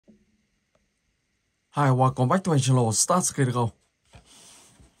Hi, welcome back to my channel. Start to go.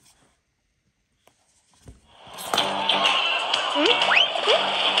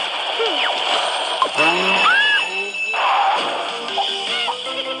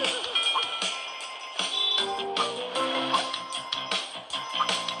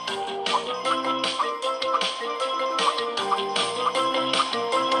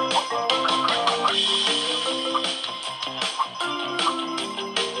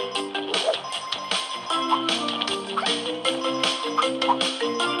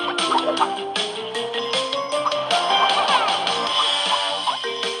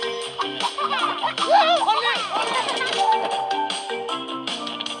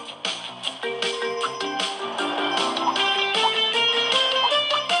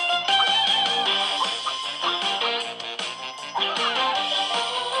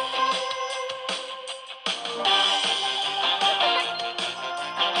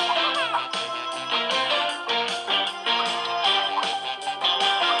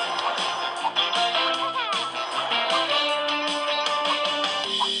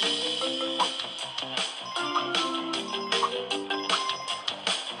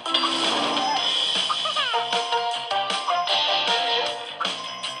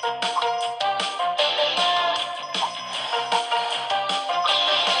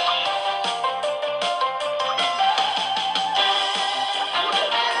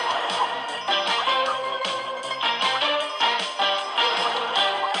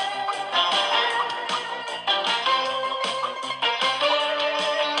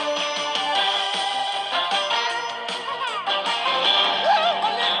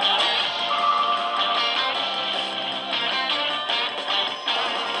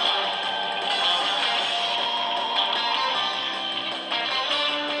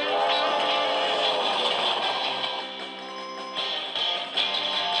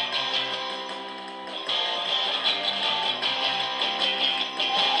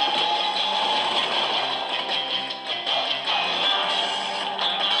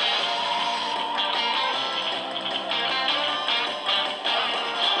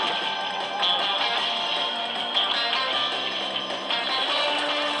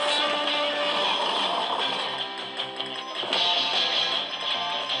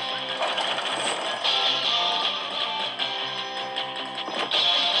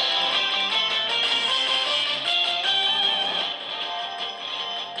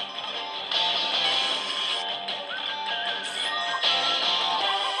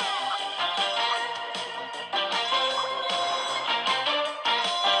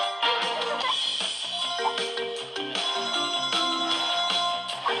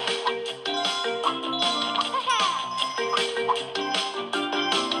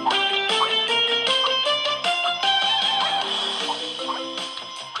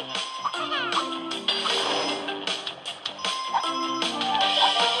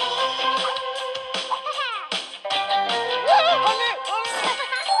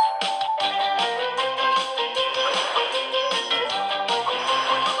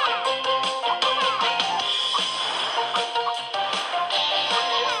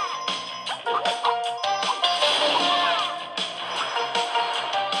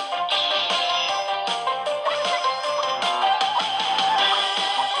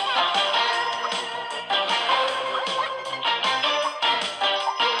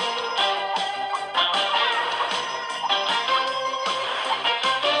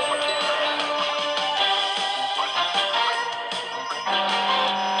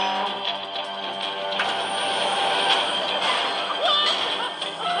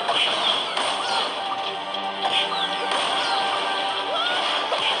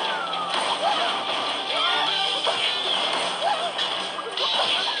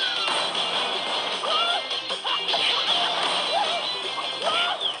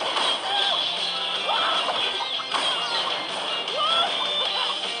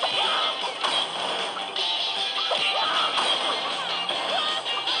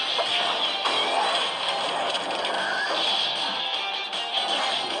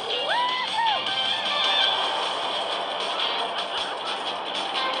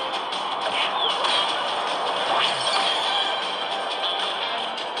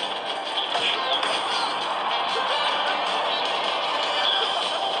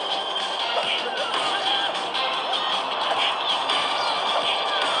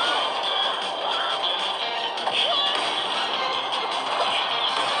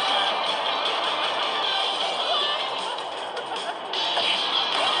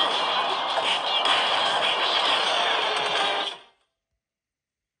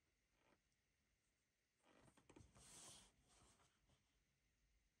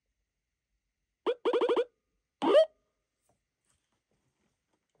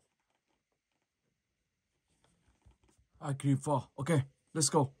 I agree for. Okay, let's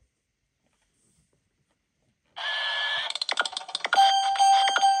go.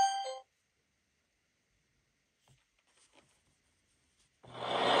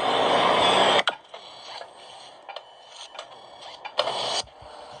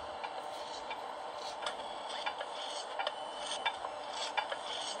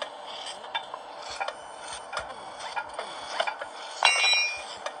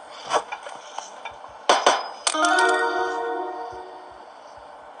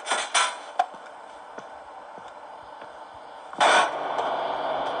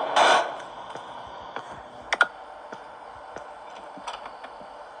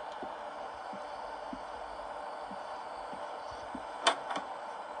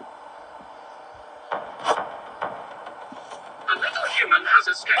 Human has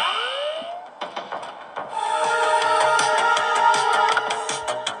escaped.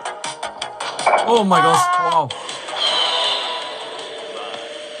 Oh my gosh, wow.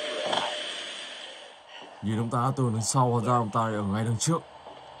 Nhìn ông ta từ đằng sau hóa ra ông ta ở ngay đằng trước.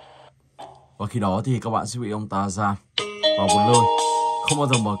 Và khi đó thì các bạn sẽ bị ông ta giam vào một nơi không bao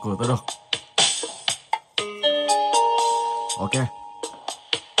giờ mở cửa tới được. Ok.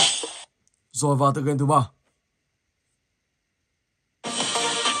 Rồi vào tựa game thứ 3.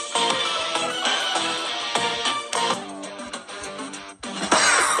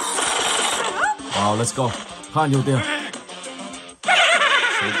 Wow, let's go. Khá nhiều tiền.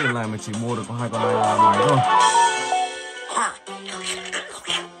 Số tiền này mà chỉ mua được có 2 con này là máy thôi.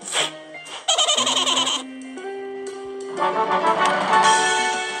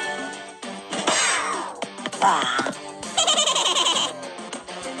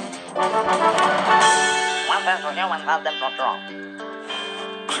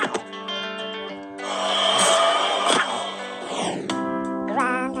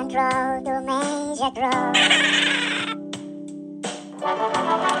 Ground control to Major Grow.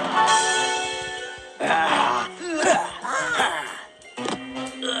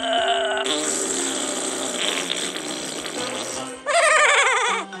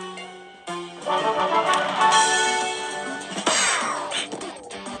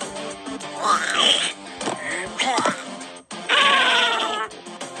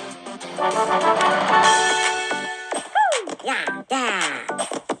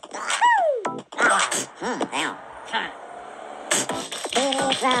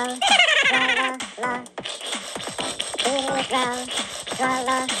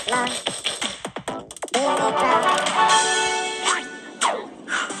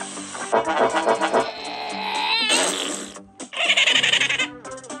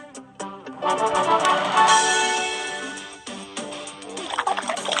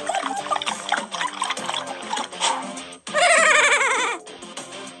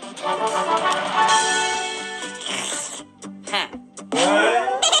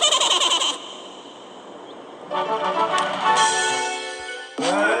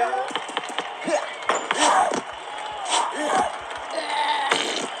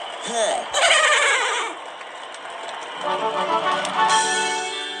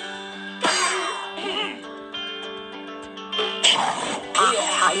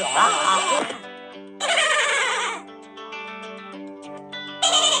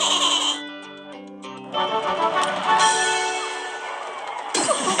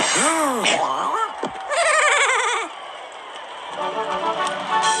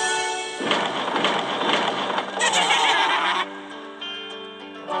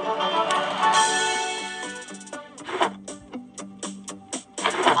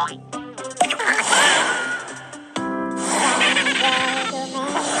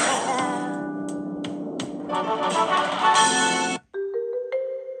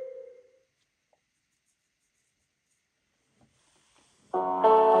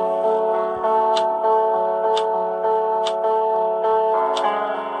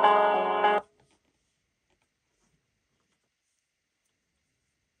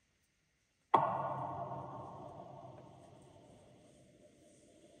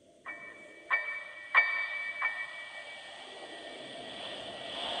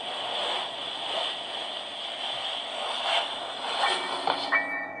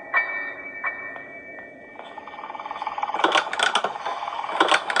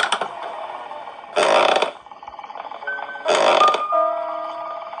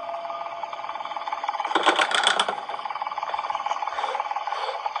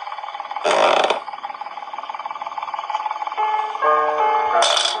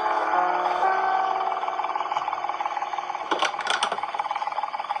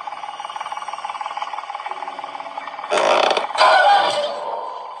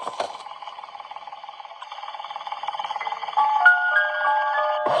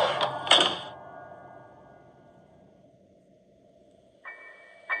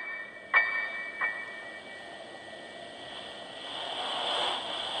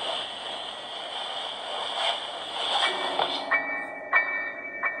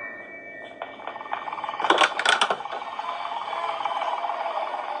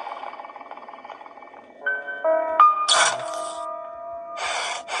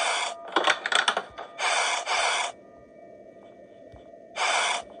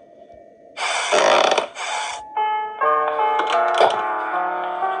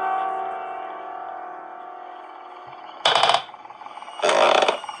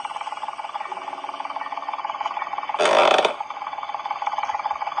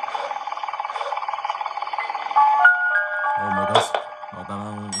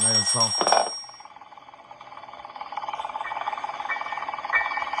 ngay đằng sau.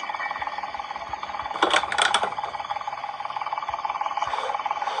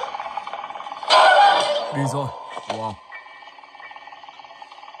 Đi rồi. Wow.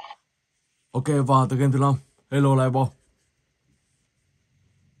 Ok, vào từ game thứ 5. Hello lại bò.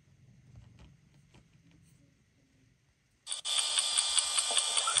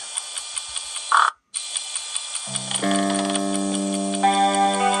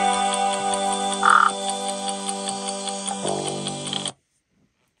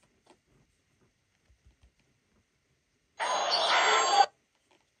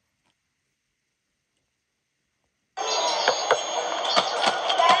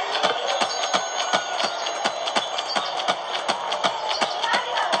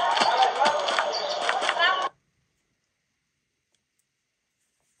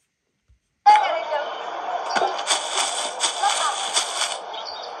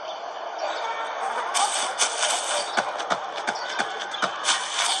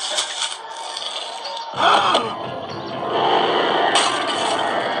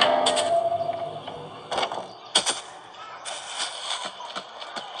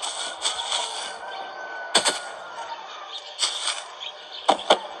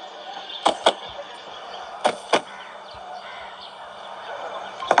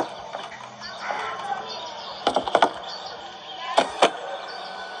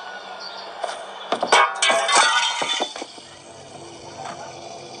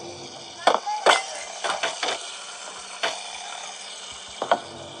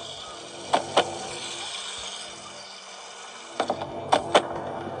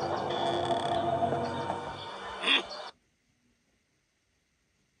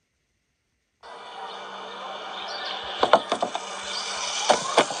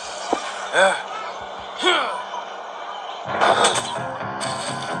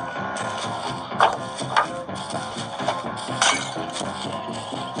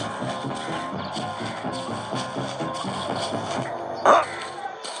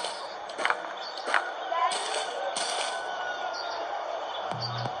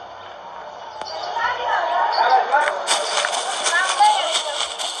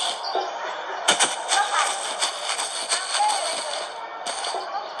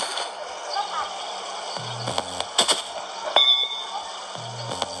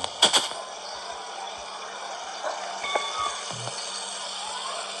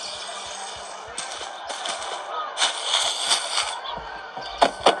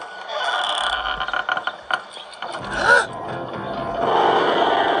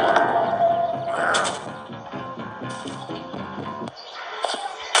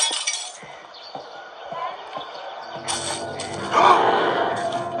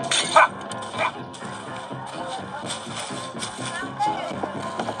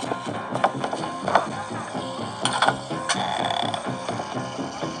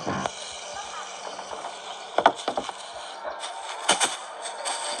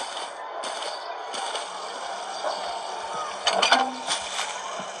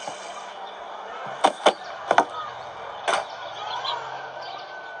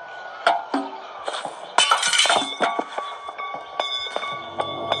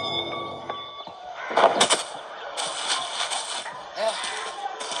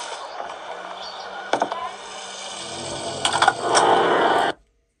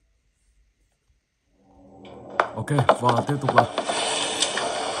 Ok, và tiếp tục là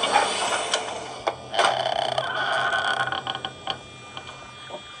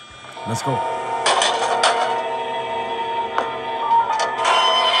let's go.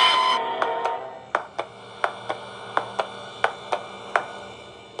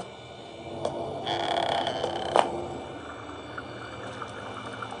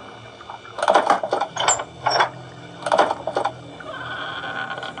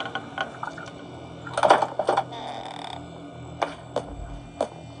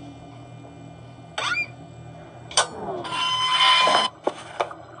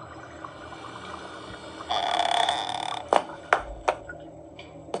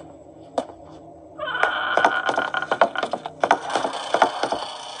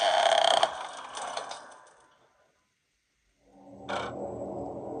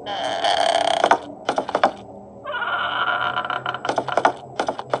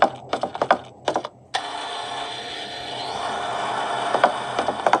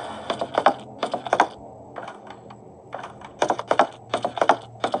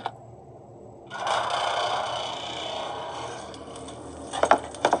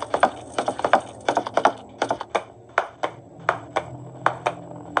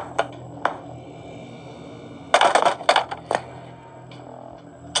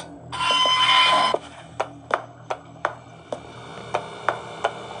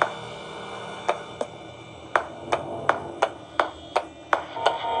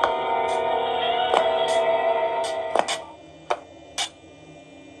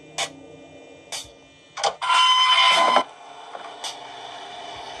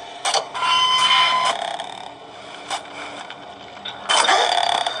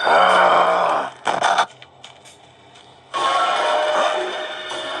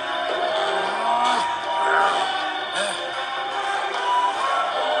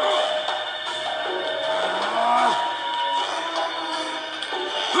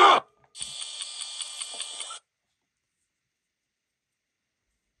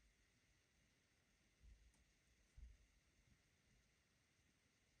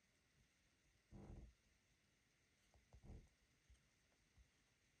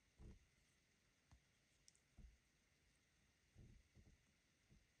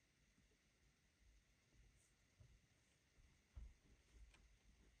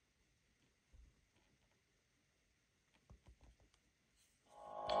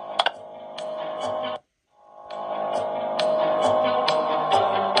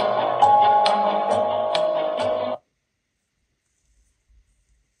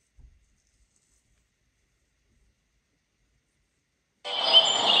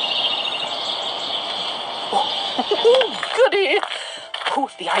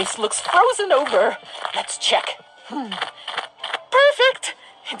 The ice looks frozen over. Let's check. Perfect!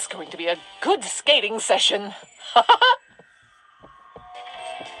 It's going to be a good skating session.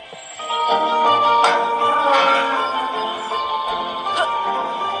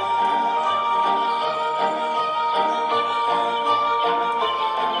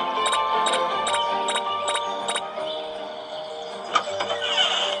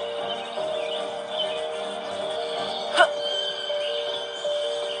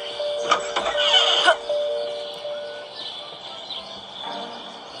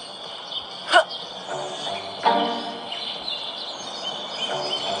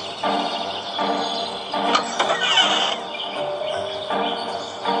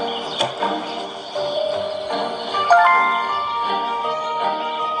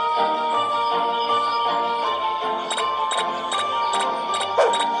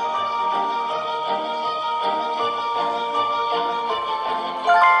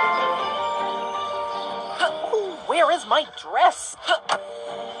 Where is my dress?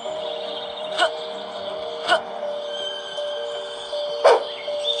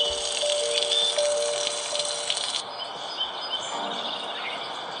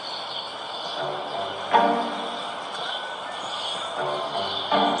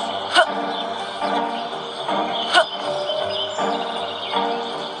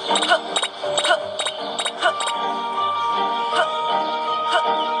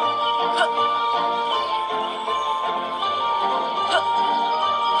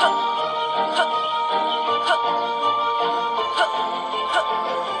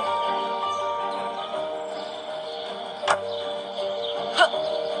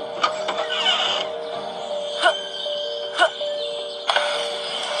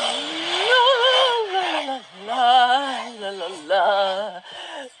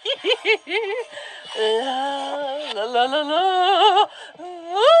 La la la la.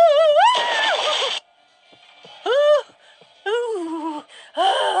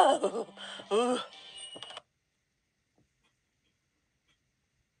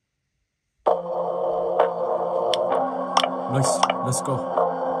 Let's go.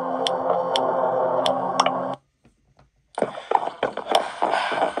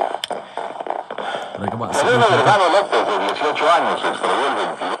 Đây các bạn sẽ Sereno Vergano López, de 18 años, se extravió el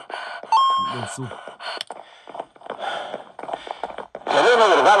 22. đầu xu. Sereno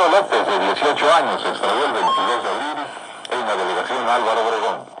Vergano López, de 18 años, se extravió el 22 de abril en la delegación Álvaro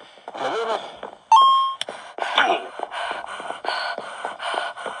Obregón.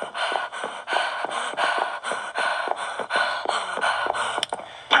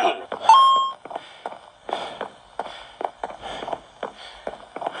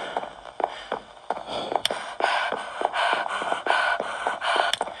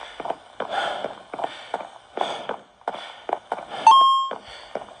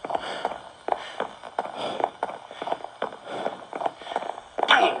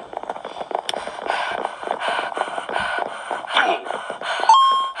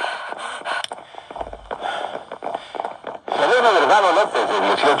 Sereno Vergano López, de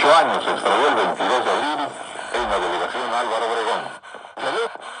 18 años, se extravió el 22 de abril en la delegación Álvaro Obregón.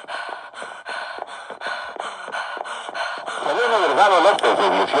 Sereno Vergano López, de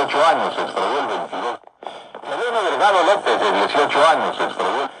 18 años, se extravió el 22. Sereno Vergano López, de 18 años, se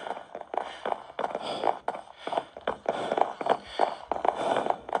extravió.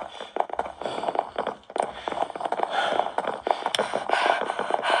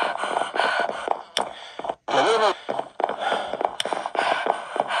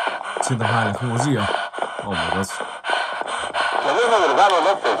 Trên tầng 2 là không có gì à? Oh my god. Sereno Vergano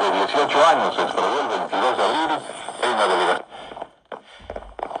López, de 18 años, se extravió el 22 de abril en la delegación.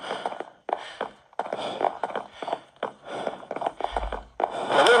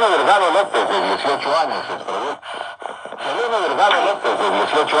 Sereno Vergano López, de 18 años, se extravió. Sereno Vergano López, de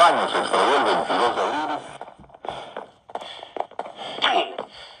 18 años, se extravió el 22 de abril.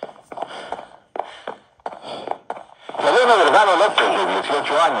 Sereno Vergano López, de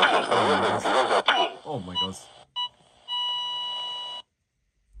 18 años, se extravió el 22 de abril. Oh my god.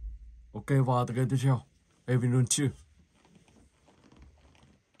 Ok, và từ game tiếp theo, Evan 2.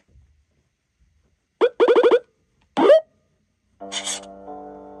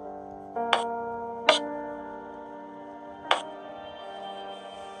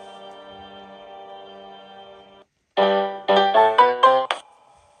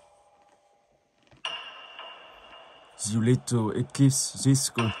 You little it keeps this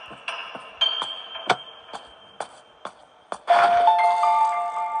school.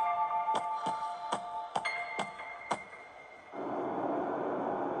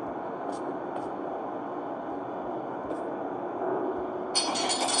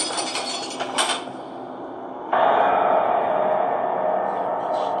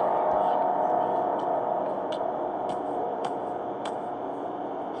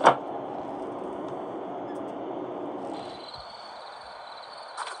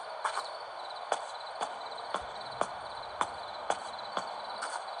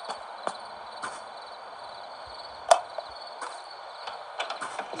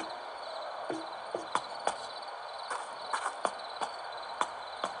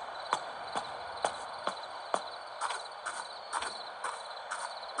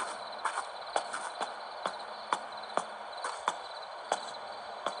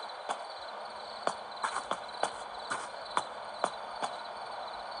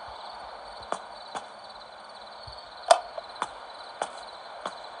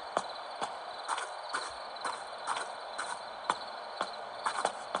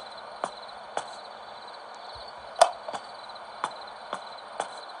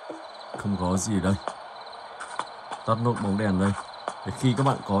 Không có gì đây. Tắt nốt bóng đèn đây. Để khi các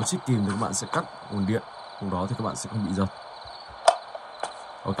bạn có trích kìm thì các bạn sẽ cắt nguồn điện. Lúc đó thì các bạn sẽ không bị giật.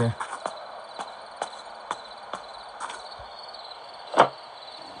 Ok.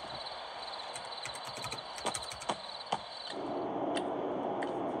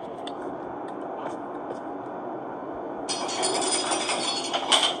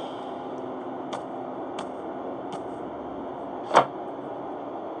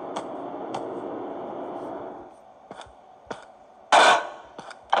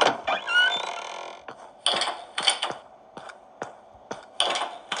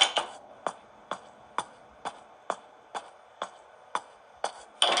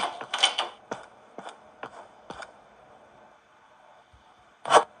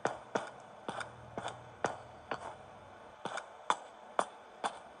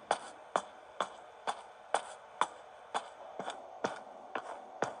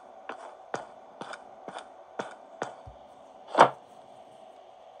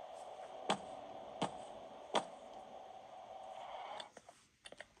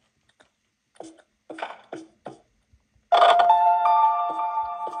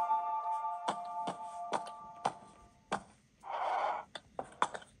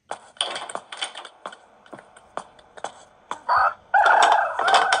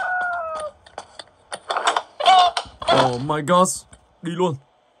 Oh my god. Đi luôn.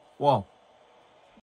 Wow.